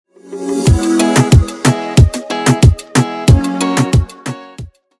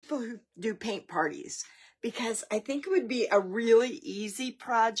paint parties, because I think it would be a really easy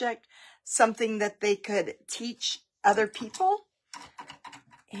project, something that they could teach other people.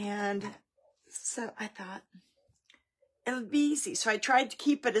 And so I thought it would be easy. So I tried to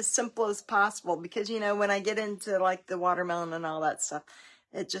keep it as simple as possible, because, you know, when I get into like the watermelon and all that stuff,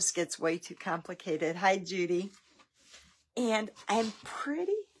 it just gets way too complicated. Hi, Judy. And I'm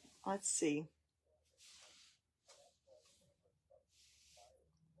pretty, let's see.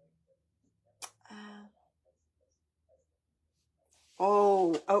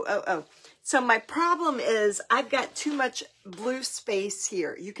 Oh. So my problem is I've got too much blue space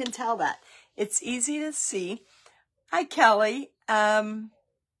here. You can tell that. It's easy to see. Hi, Kelly. Thank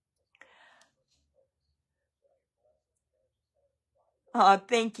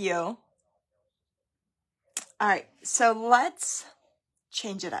you. All right, so let's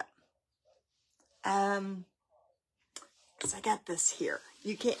change it up. 'Cause I got this here.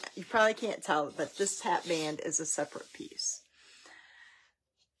 You probably can't tell, but this hat band is a separate piece.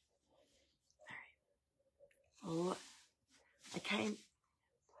 All right.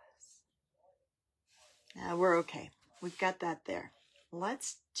 We're okay. We've got that there.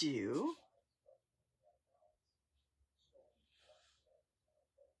 Let's do.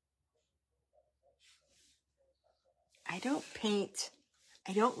 I don't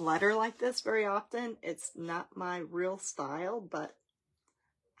letter like this very often. It's not my real style, but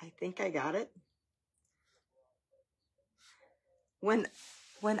I think I got it. When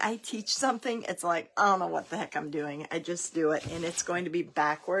I teach something, it's like, I don't know what the heck I'm doing. I just do it, and it's going to be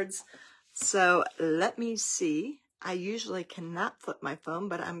backwards. So let me see. I usually cannot flip my phone,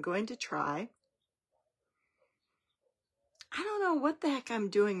 but I'm going to try. I don't know what the heck I'm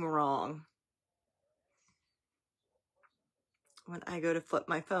doing wrong when I go to flip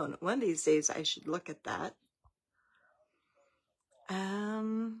my phone. One of these days I should look at that.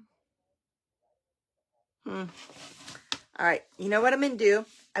 All right, you know what I'm gonna do?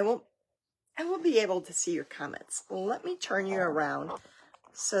 I won't be able to see your comments. Let me turn you around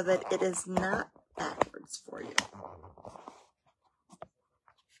so that it is not backwards for you.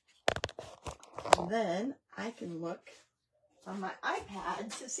 And then I can look on my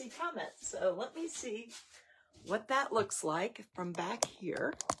iPad to see comments. So let me see what that looks like from back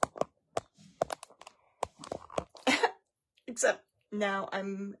here. Except now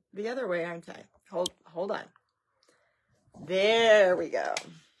I'm the other way, aren't I? Hold on. There we go.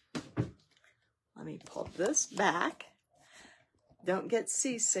 Let me pull this back. Don't get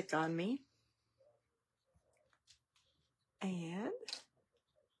seasick on me. And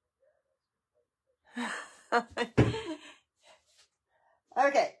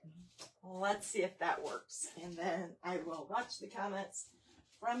okay, let's see if that works. And then I will watch the comments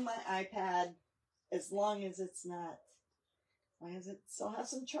from my iPad as long as it still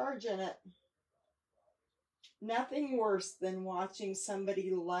has some charge in it. Nothing worse than watching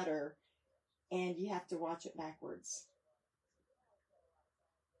somebody letter and you have to watch it backwards.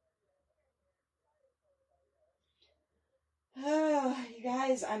 Oh, you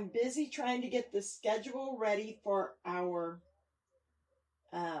guys, I'm busy trying to get the schedule ready for our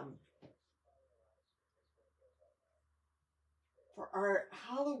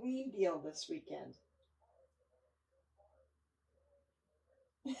Halloween deal this weekend.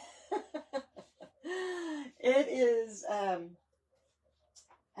 It is,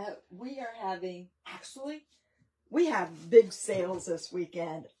 we have big sales this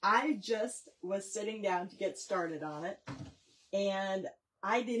weekend. I just was sitting down to get started on it, and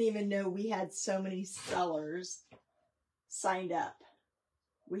I didn't even know we had so many sellers signed up.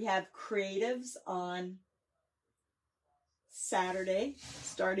 We have creatives on Saturday,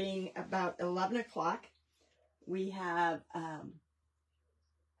 starting about 11 o'clock. We have,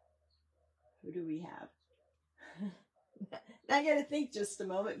 who do we have? I got to think just a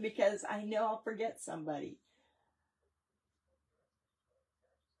moment because I know I'll forget somebody.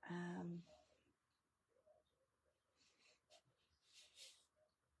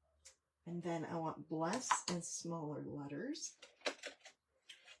 And then I want bless in smaller letters.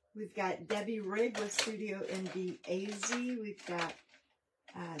 We've got Debbie Rigg with Studio ND AZ. We've got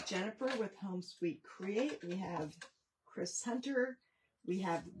Jennifer with Home Sweet Create. We have Chris Hunter. We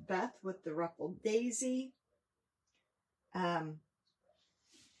have Beth with the Ruffled Daisy. I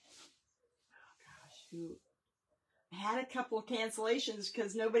had a couple of cancellations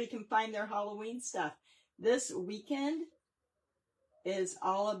because nobody can find their Halloween stuff. This weekend is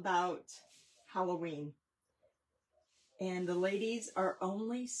all about Halloween. And the ladies are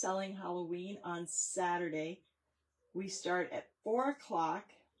only selling Halloween on Saturday. We start at 4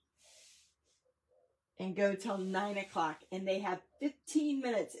 o'clock. and go till 9 o'clock. And they have 15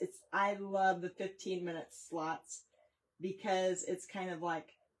 minutes. I love the 15-minute slots because it's kind of like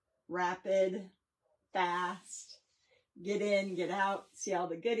rapid, fast, get in, get out, see all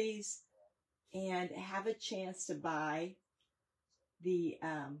the goodies, and have a chance to buy the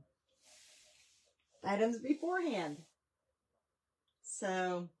items beforehand.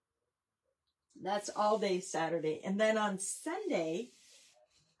 So that's all day Saturday. And then on Sunday,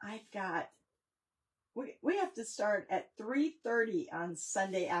 I've got, we have to start at 3:30 on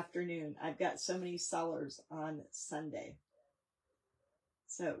Sunday afternoon. I've got so many sellers on Sunday.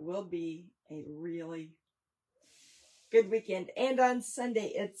 So it will be a really good weekend. And on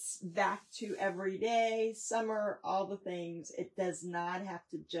Sunday, it's back to every day, summer, all the things. It does not have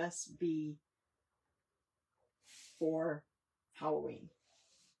to just be for Halloween.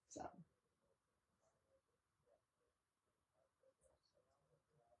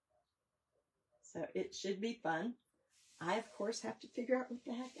 So it should be fun. I, of course, have to figure out what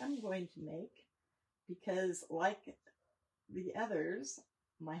the heck I'm going to make because like the others,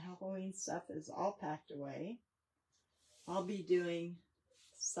 my Halloween stuff is all packed away. I'll be doing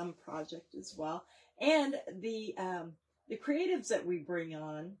some project as well. And the creatives that we bring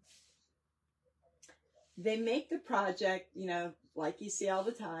on, they make the project, you know, like you see all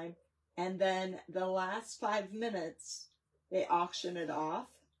the time. And then the last 5 minutes, they auction it off.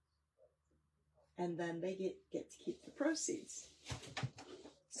 And then they get to keep the proceeds.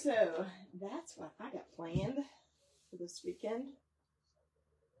 So that's what I got planned for this weekend.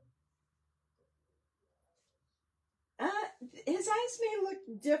 His eyes may look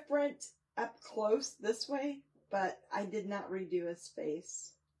different up close this way, but I did not redo his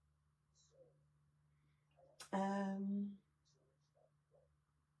face. Hi,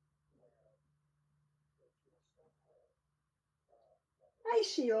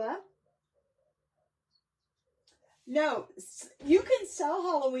 Sheila. No, you can sell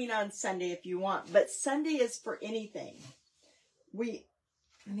Halloween on Sunday if you want, but Sunday is for anything.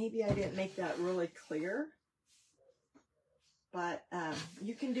 Maybe I didn't make that really clear, but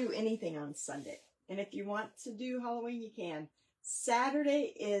you can do anything on Sunday. And if you want to do Halloween, you can.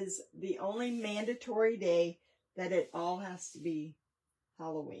 Saturday is the only mandatory day that it all has to be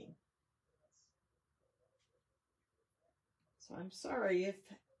Halloween. So I'm sorry if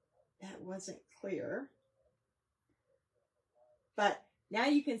that wasn't clear. But now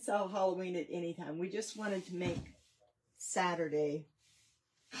you can sell Halloween at any time. We just wanted to make Saturday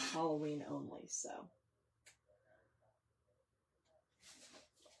Halloween only. So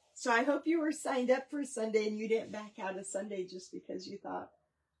I hope you were signed up for Sunday and you didn't back out of Sunday just because you thought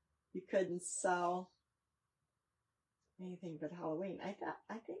you couldn't sell anything but Halloween. I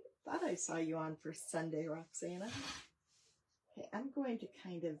thought I saw you on for Sunday, Roxana. Okay, I'm going to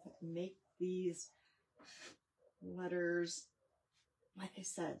kind of make these letters. Like I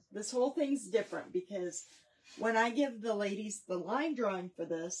said, this whole thing's different because when I give the ladies the line drawing for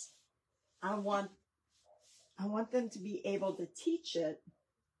this, I want them to be able to teach it.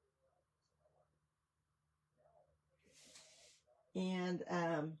 And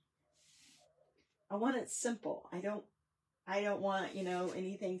I want it simple. I don't want, you know,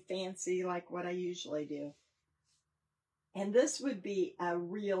 anything fancy like what I usually do. And this would be a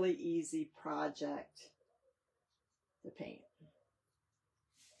really easy project to paint.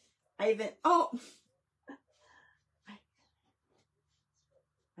 I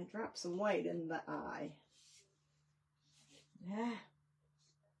dropped some white in the eye. Yeah.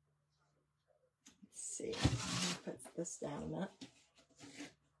 Let's see. I'm going to put this down a minute.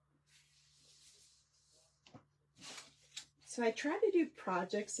 So I try to do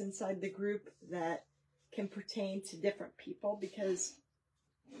projects inside the group that can pertain to different people because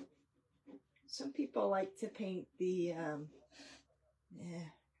some people like to paint the,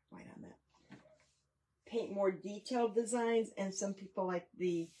 white on that. Paint more detailed designs, and some people like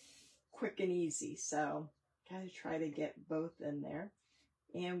the quick and easy. So kind of try to get both in there.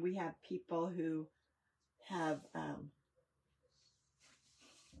 And we have people who have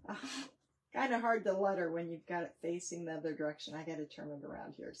kind of hard to letter when you've got it facing the other direction. I got to turn it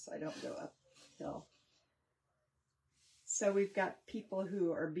around here so I don't go uphill. So we've got people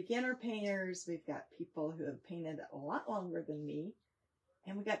who are beginner painters. We've got people who have painted a lot longer than me.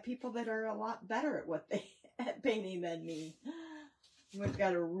 And we got people that are a lot better at what at painting than me. We've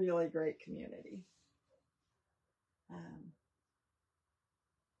got a really great community.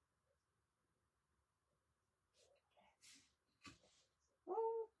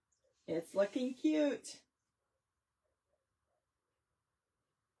 Oh, it's looking cute.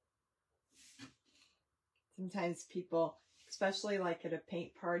 Sometimes people especially like at a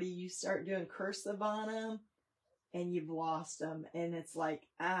paint party, you start doing cursive on them and you've lost them. And it's like,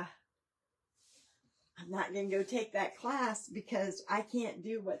 I'm not going to go take that class because I can't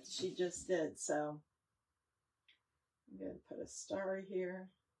do what she just did. So I'm going to put a star here.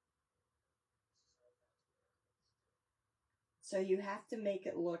 So you have to make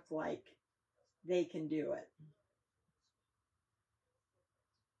it look like they can do it.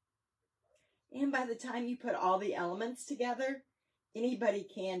 And by the time you put all the elements together, anybody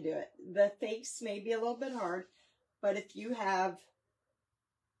can do it. The face may be a little bit hard, but if you have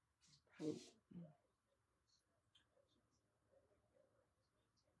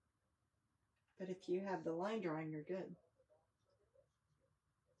the line drawing, you're good.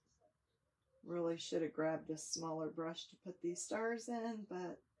 Really should have grabbed a smaller brush to put these stars in, but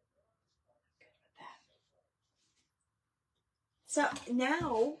I'm good with that. So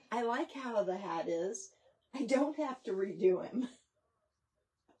now I like how the hat is. I don't have to redo him.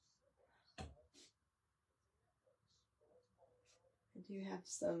 I do have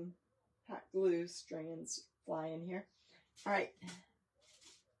some hot glue strands flying here. All right.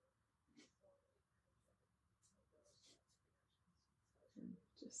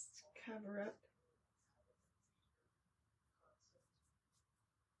 Just cover up.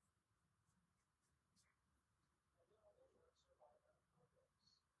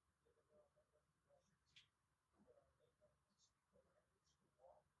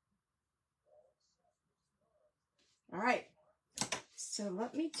 All right. So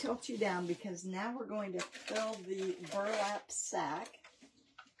let me tilt you down because now we're going to fill the burlap sack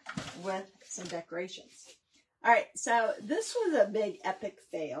with some decorations. All right, so this was a big epic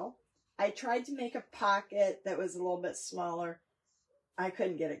fail. I tried to make a pocket that was a little bit smaller. I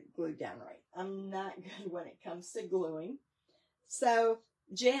couldn't get it glued down right. I'm not good when it comes to gluing. So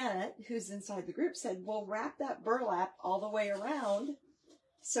Janet, who's inside the group, said, well, wrap that burlap all the way around.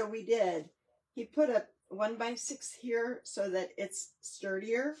 So we did. He put a 1x6 here so that it's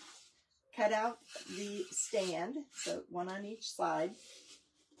sturdier. Cut out the stand, so one on each side.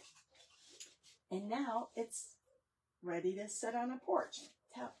 And now it's ready to sit on a porch.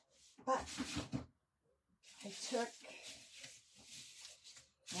 But I took,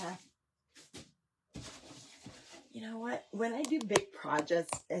 you know what? When I do big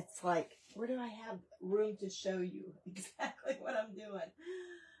projects, it's like, where do I have room to show you exactly what I'm doing?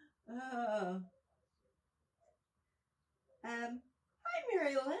 Hi,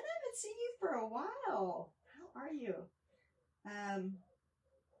 Mary Lynn. I haven't seen you for a while. How are you? What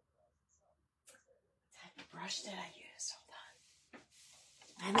type of brush did I use? Hold on.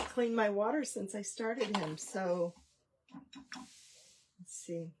 I haven't cleaned my water since I started him, so let's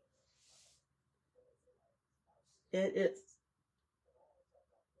see. It's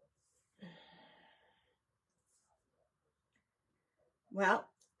well,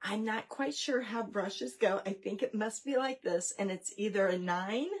 I'm not quite sure how brushes go. I think it must be like this, and it's either a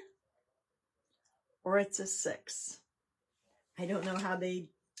 9 or it's a 6. I don't know how they,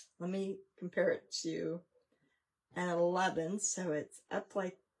 let me compare it to an 11. So it's up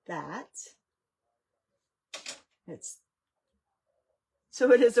like that.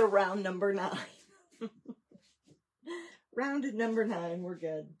 So it is a round number 9. Rounded number 9, we're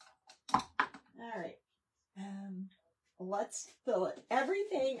good. All right. Let's fill it.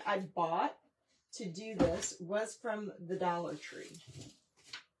 Everything I bought to do this was from the Dollar Tree.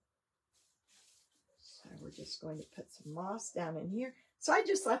 So we're just going to put some moss down in here. So I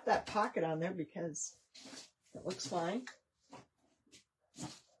just left that pocket on there because it looks fine.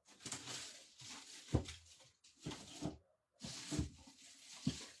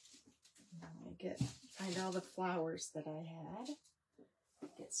 Find all the flowers that I had.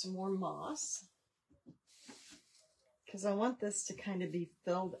 Get some more moss. Because I want this to kind of be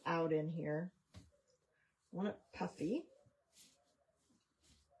filled out in here. I want it puffy.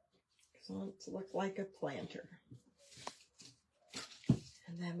 Because I want it to look like a planter.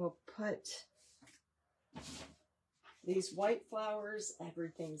 And then we'll put these white flowers.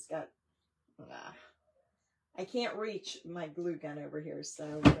 Everything's got... I can't reach my glue gun over here,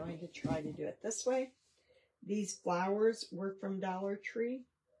 so we're going to try to do it this way. These flowers were from Dollar Tree.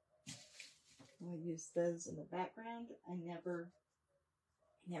 I'll use those in the background. I never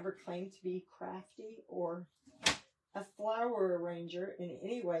claimed to be crafty or a flower arranger in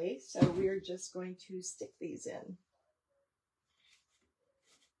any way, so we're just going to stick these in.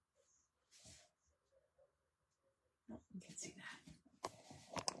 Oh, you can see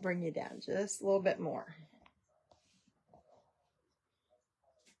that. Bring you down just a little bit more.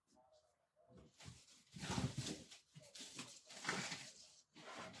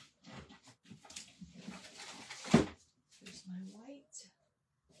 There's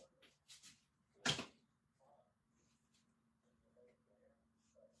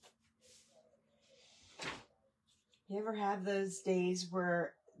You ever have those days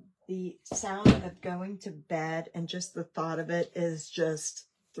where the sound of going to bed and just the thought of it is just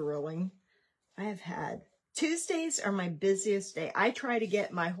thrilling? I have had. Tuesdays are my busiest day. I try to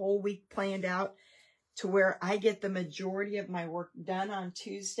get my whole week planned out to where I get the majority of my work done on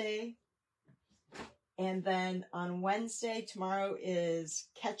Tuesday. And then on Wednesday, tomorrow is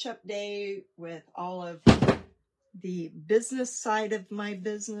catch-up day with all of the business side of my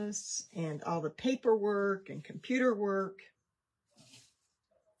business and all the paperwork and computer work.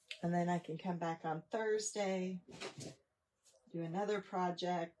 And then I can come back on Thursday, do another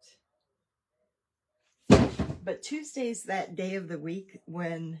project. But Tuesday's that day of the week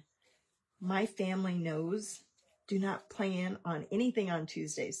when my family knows, do not plan on anything on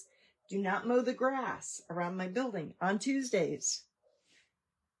Tuesdays. Do not mow the grass around my building on Tuesdays.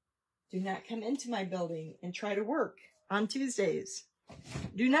 Do not come into my building and try to work on Tuesdays.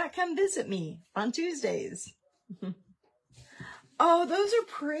 Do not come visit me on Tuesdays. Oh, those are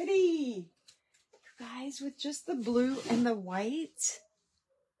pretty. Guys, with just the blue and the white.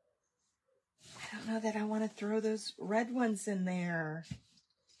 I don't know that I want to throw those red ones in there.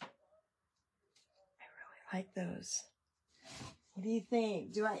 I really like those. What do you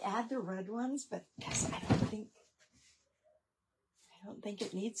think? Do I add the red ones? But yes, I don't think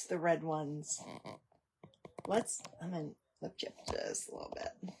it needs the red ones. I'm going to lift you up just a little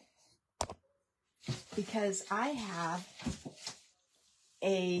bit. Because I have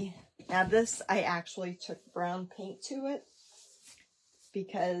now this, I actually took brown paint to it.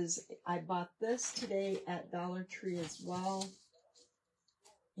 Because I bought this today at Dollar Tree as well.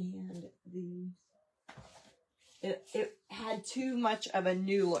 And it had too much of a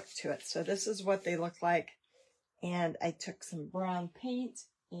new look to it. So this is what they look like. And I took some brown paint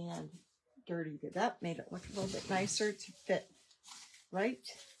and dirtied it up, made it look a little bit nicer to fit right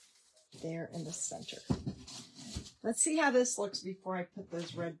there in the center. Let's see how this looks before I put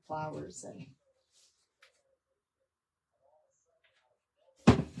those red flowers in.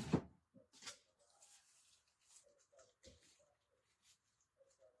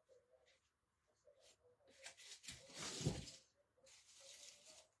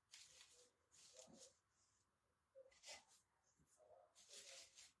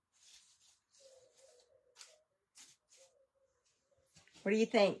 What do you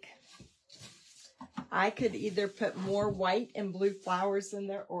think? I could either put more white and blue flowers in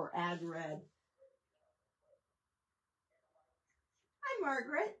there or add red. Hi,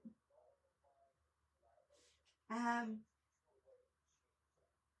 Margaret.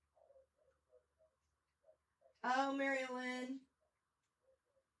 Oh, Mary Lynn.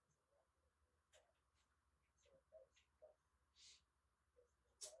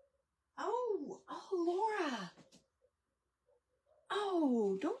 Oh, Laura.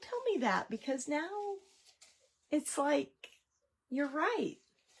 Oh, don't tell me that because now it's like, you're right.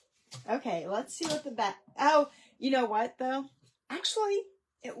 Okay, let's see what the back, oh, you know what though? Actually,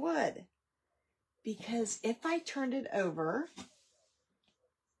 it would. Because if I turned it over,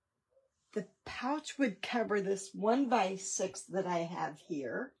 the pouch would cover this 1x6 that I have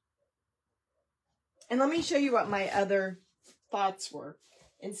here. And let me show you what my other thoughts were.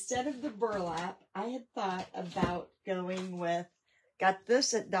 Instead of the burlap, I had thought about going with, got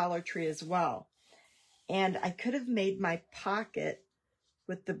this at Dollar Tree as well. And I could have made my pocket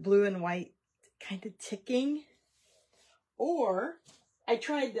with the blue and white kind of ticking. Or I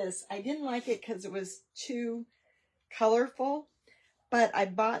tried this. I didn't like it because it was too colorful. But I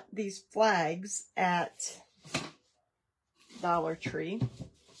bought these flags at Dollar Tree.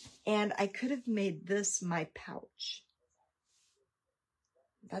 And I could have made this my pouch.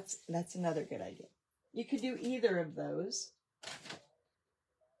 That's another good idea. You could do either of those.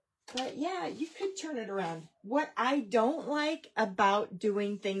 But yeah, you could turn it around. What I don't like about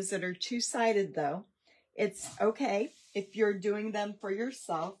doing things that are two-sided though, it's okay if you're doing them for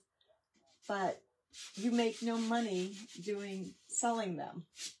yourself, but you make no money selling them.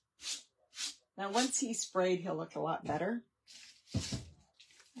 Now once he's sprayed, he'll look a lot better. I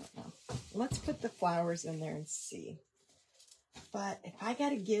don't know. Let's put the flowers in there and see. But if I got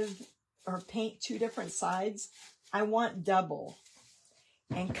to give or paint two different sides, I want double.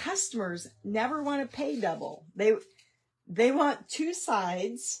 And customers never want to pay double. They want two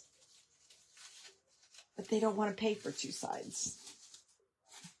sides, but they don't want to pay for two sides.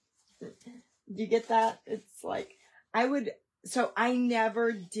 Do you get that? It's like, I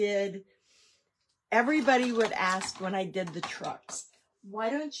never did, everybody would ask when I did the trucks, why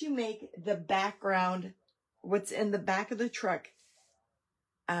don't you make the background, what's in the back of the truck,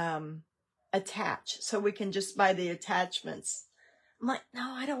 attach, so we can just buy the attachments. I'm like,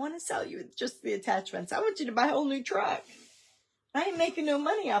 no, I don't want to sell you just the attachments. I want you to buy a whole new truck. I ain't making no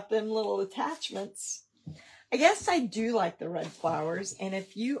money off them little attachments. I guess I do like the red flowers. And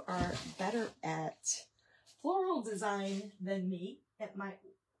if you are better at floral design than me,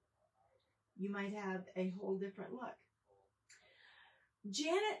 you might have a whole different look.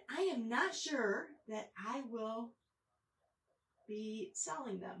 Janet, I am not sure that I will be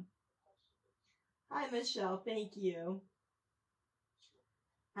selling them. Hi, Michelle. Thank you.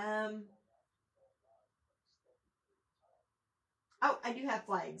 Oh, I do have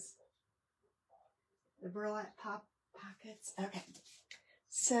flags. The burlap pockets. Okay.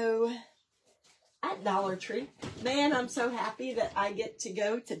 So at Dollar Tree, man, I'm so happy that I get to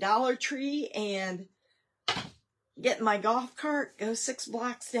go to Dollar Tree and get in my golf cart, go 6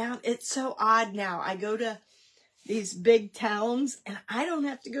 blocks down. It's so odd now. I go to these big towns and I don't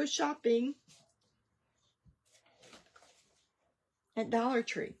have to go shopping at Dollar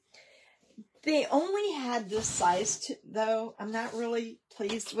Tree. They only had this size, though. I'm not really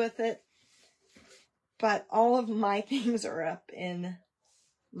pleased with it. But all of my things are up in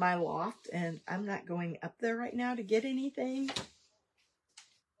my loft, and I'm not going up there right now to get anything.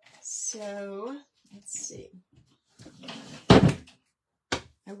 So, let's see.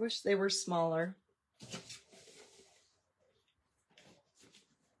 I wish they were smaller.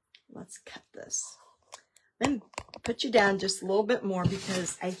 Let's cut this. Then put you down just a little bit more,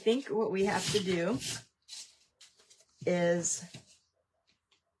 because I think what we have to do is,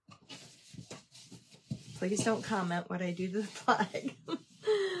 please don't comment what I do to the flag.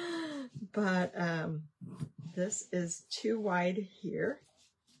 But this is too wide here.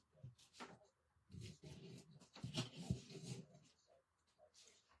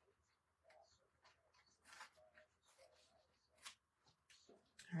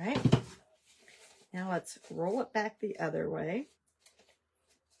 All right. Now let's roll it back the other way,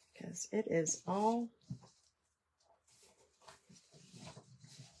 because it is all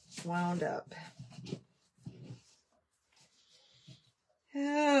wound up.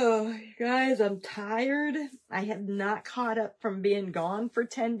 Oh, you guys, I'm tired. I have not caught up from being gone for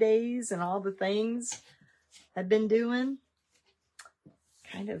 10 days and all the things I've been doing.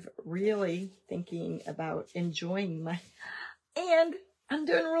 Kind of really thinking about enjoying and I'm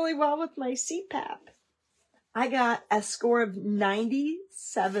doing really well with my CPAP. I got a score of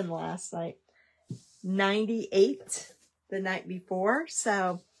 97 last night, 98 the night before.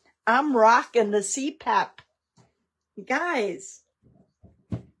 So I'm rocking the CPAP. Guys,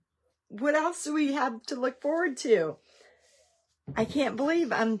 what else do we have to look forward to? I can't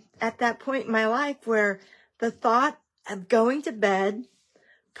believe I'm at that point in my life where the thought of going to bed,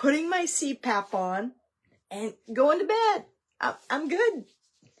 putting my CPAP on, and going to bed. I'm good.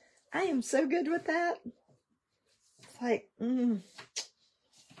 I am so good with that. It's like,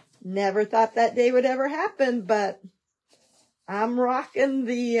 never thought that day would ever happen, but I'm rocking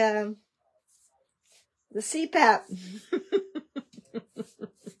the CPAP.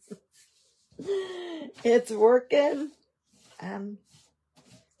 It's working. I'm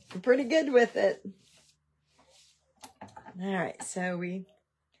pretty good with it. All right, so we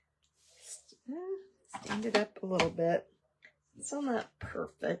stand it up a little bit. It's still not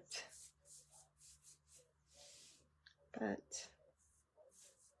perfect, but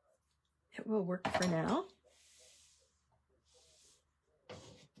it will work for now.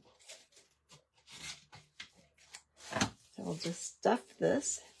 So I'll just stuff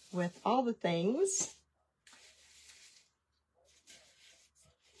this with all the things.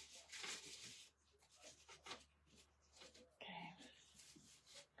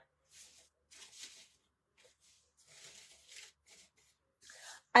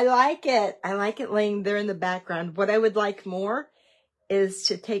 I like it. I like it laying there in the background. What I would like more is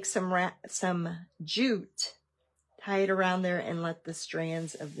to take some jute, tie it around there, and let the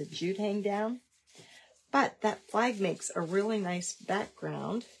strands of the jute hang down. But that flag makes a really nice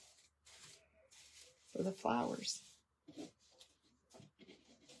background for the flowers. I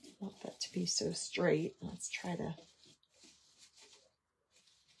want that to be so straight. Let's try to...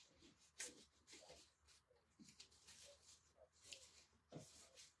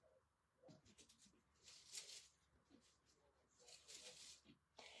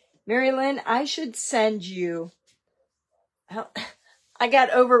 Mary Lynn, I should send you... I got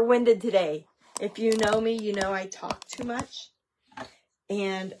overwinded today. If you know me, you know I talk too much.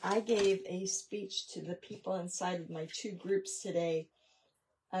 And I gave a speech to the people inside of my 2 groups today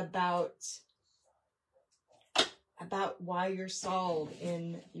about why you're stalled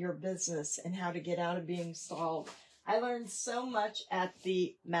in your business and how to get out of being stalled. I learned so much at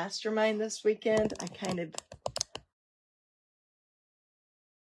the mastermind this weekend. I kind of